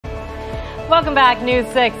Welcome back.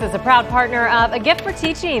 News 6 is a proud partner of A Gift for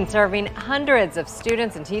Teaching, serving hundreds of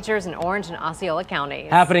students and teachers in Orange and Osceola counties.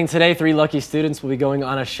 Happening today, 3 lucky students will be going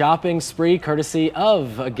on a shopping spree courtesy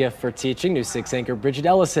of A Gift for Teaching. News 6 anchor Bridget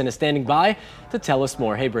Ellison is standing by to tell us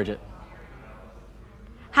more. Hey, Bridget.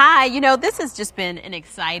 Hi, this has just been an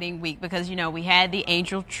exciting week because, we had the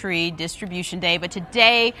Angel Tree Distribution Day, but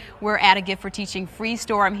today we're at A Gift for Teaching free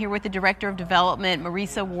store. I'm here with the Director of Development,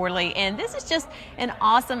 Marisa Worley, and this is just an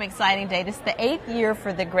awesome, exciting day. This is the 8th year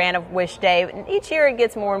for the Grant of Wish Day, and each year it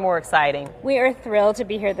gets more and more exciting. We are thrilled to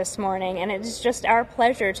be here this morning, and it is just our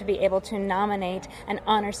pleasure to be able to nominate and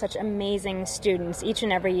honor such amazing students each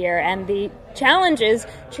and every year. And the challenge is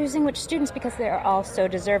choosing which students because they are all so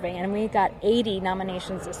deserving, and we got 80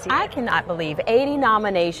 nominations this year. I cannot believe 80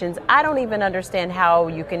 nominations. I don't even understand how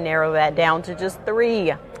you can narrow that down to just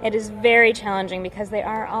 3. It is very challenging because they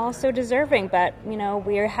are all so deserving, but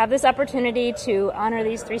we have this opportunity to honor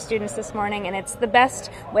these 3 students this morning, and it's the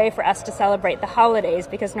best way for us to celebrate the holidays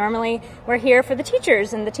because normally we're here for the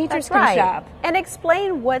teachers and the teachers can shop. And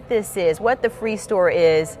explain what this is, what the free store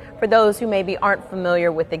is for those who maybe aren't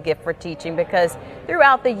familiar with the Gift for Teaching, because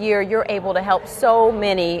throughout the year you're able to help so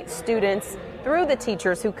many students through the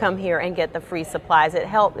teachers who come here and get the free supplies. It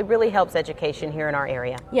really helps education here in our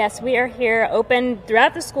area. Yes, we are here open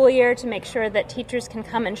throughout the school year to make sure that teachers can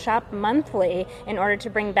come and shop monthly in order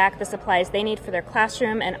to bring back the supplies they need for their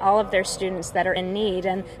classroom and all of their students that are in need.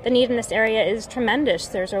 And the need in this area is tremendous.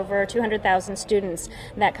 There's over 200,000 students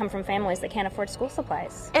that come from families that can't afford school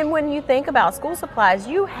supplies. And when you think about school supplies,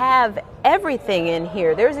 you have everything in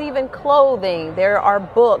here. There's even clothing, there are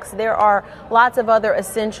books, there are lots of other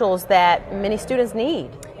essentials that many students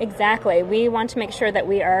need. Exactly. We want to make sure that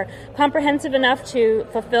we are comprehensive enough to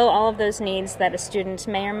fulfill all of those needs that a student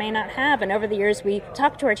may or may not have. And over the years, we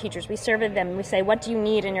talk to our teachers, we survey them, and we say, what do you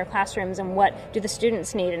need in your classrooms and what do the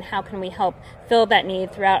students need and how can we help fill that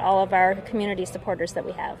need throughout all of our community supporters that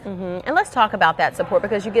we have. And let's talk about that support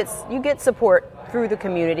because you get support through the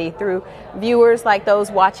community, through viewers like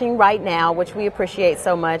those watching right now, which we appreciate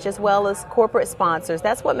so much, as well as corporate sponsors.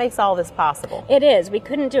 That's what makes all this possible. It is. We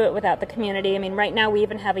couldn't do it without the community. I mean, right now we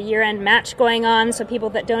even have a year-end match going on, so people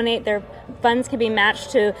that donate their funds can be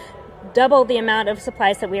matched to double the amount of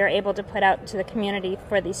supplies that we are able to put out to the community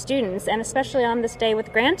for these students, and especially on this day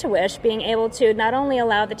with Grant to Wish, being able to not only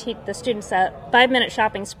allow the students a 5-minute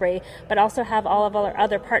shopping spree, but also have all of our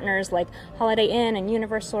other partners like Holiday Inn and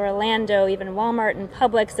Universal Orlando, even Walmart and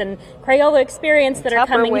Publix and Crayola Experience that are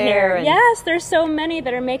coming here. Yes, there's so many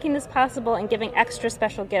that are making this possible and giving extra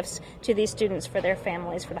special gifts to these students for their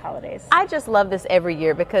families for the holidays. I just love this every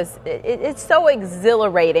year because it's so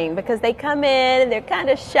exhilarating because they come in and they're kind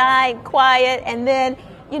of shy, quiet, and then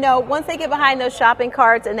once they get behind those shopping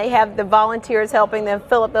carts and they have the volunteers helping them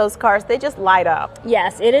fill up those carts, they just light up.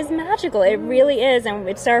 Yes, it is magical. It really is, and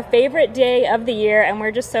it's our favorite day of the year, and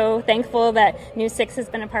we're just so thankful that News 6 has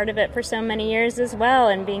been a part of it for so many years as well,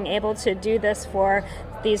 and being able to do this for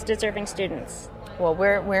these deserving students. Well,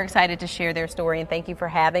 we're excited to share their story, and thank you for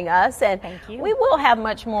having us. And thank you. We will have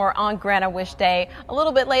much more on Grant of Wish Day a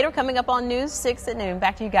little bit later, coming up on News 6 at noon.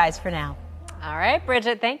 Back to you guys for now. All right,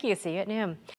 Bridget, thank you. See you at noon.